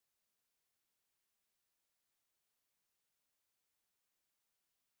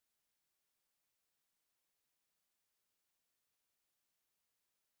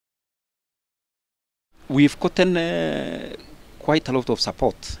We've gotten quite a lot of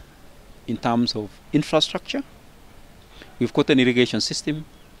support in terms of infrastructure. We've got an irrigation system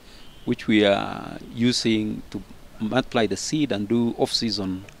which we are using to multiply the seed and do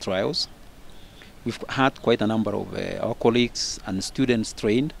off-season trials. We've had quite a number of our colleagues and students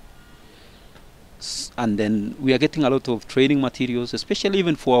trained. And then we are getting a lot of training materials, especially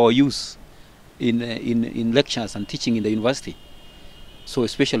even for our use in lectures and teaching in the university. So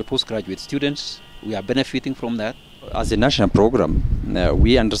especially postgraduate students, we are benefiting from that. As a national program,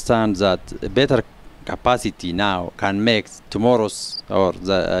 we understand that a better capacity now can make tomorrow's or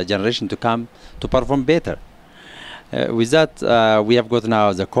the generation to come to perform better. With that, we have got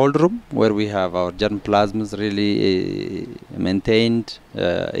now the cold room where we have our germplasms really maintained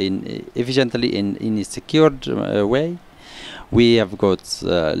efficiently in a secured way. We have got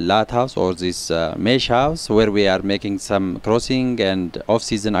lat house or this mesh house where we are making some crossing and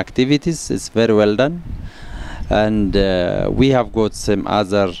off-season activities. It's very well done. And we have got some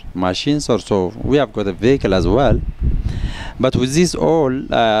other machines also. We have got a vehicle as well. But with this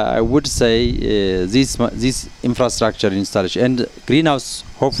all, I would say this infrastructure installation and greenhouse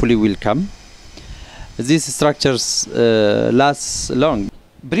hopefully will come. These structures last long.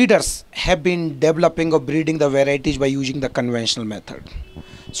 Breeders have been developing or breeding the varieties by using the conventional method.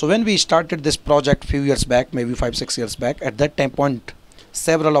 So when we started this project few years back, maybe 5-6 years back, at that time point,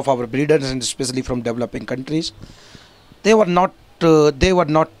 several of our breeders, and especially from developing countries, they were not trained,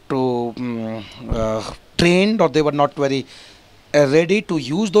 or they were not very ready to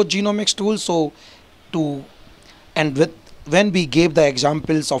use those genomics tools. So when we gave the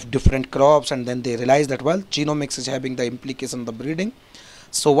examples of different crops, and then they realized that, well, genomics is having the implication of the breeding.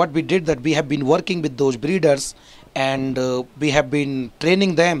 So what we did, that we have been working with those breeders, and we have been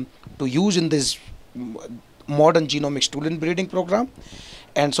training them to use in this modern genomics tool in breeding program.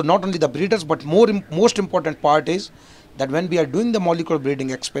 And so not only the breeders, but most important part is that when we are doing the molecular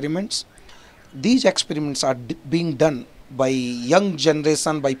breeding experiments, these experiments are being done by young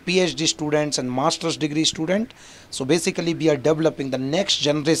generation, by PhD students and master's degree student. So basically we are developing the next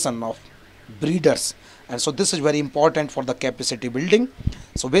generation of breeders, and so this is very important for the capacity building.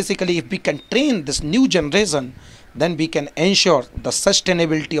 So basically if we can train this new generation, then we can ensure the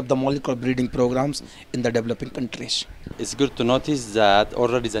sustainability of the molecular breeding programs in the developing countries. It's good to notice that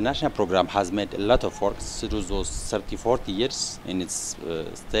already the national program has made a lot of work through those 30-40 years in its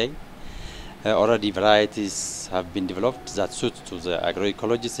stay. Already varieties have been developed that suit to the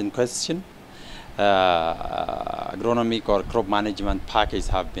agroecologists in question. Agronomic or crop management packages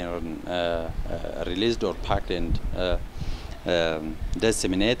have been released or packed and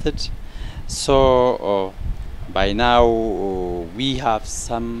disseminated. So by now we have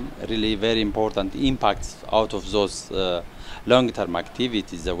some really very important impacts out of those long-term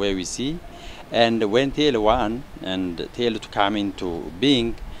activities, the way we see. And when TL1 and TL2 come into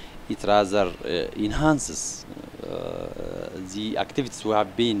being, it rather enhances the activities we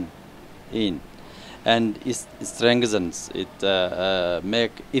have been in, and it strengthens it,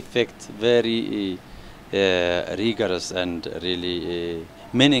 make effect very rigorous and really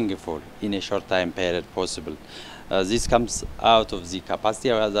meaningful in a short time period possible. This comes out of the capacity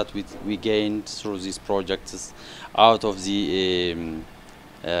that we gained through these projects, out of the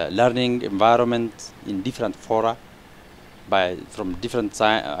learning environment in different fora, from different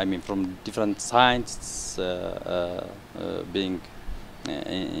scientists being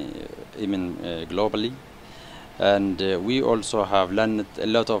even globally, and we also have learned a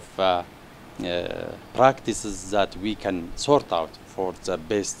lot of practices that we can sort out for the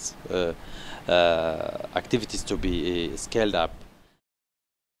best activities to be scaled up.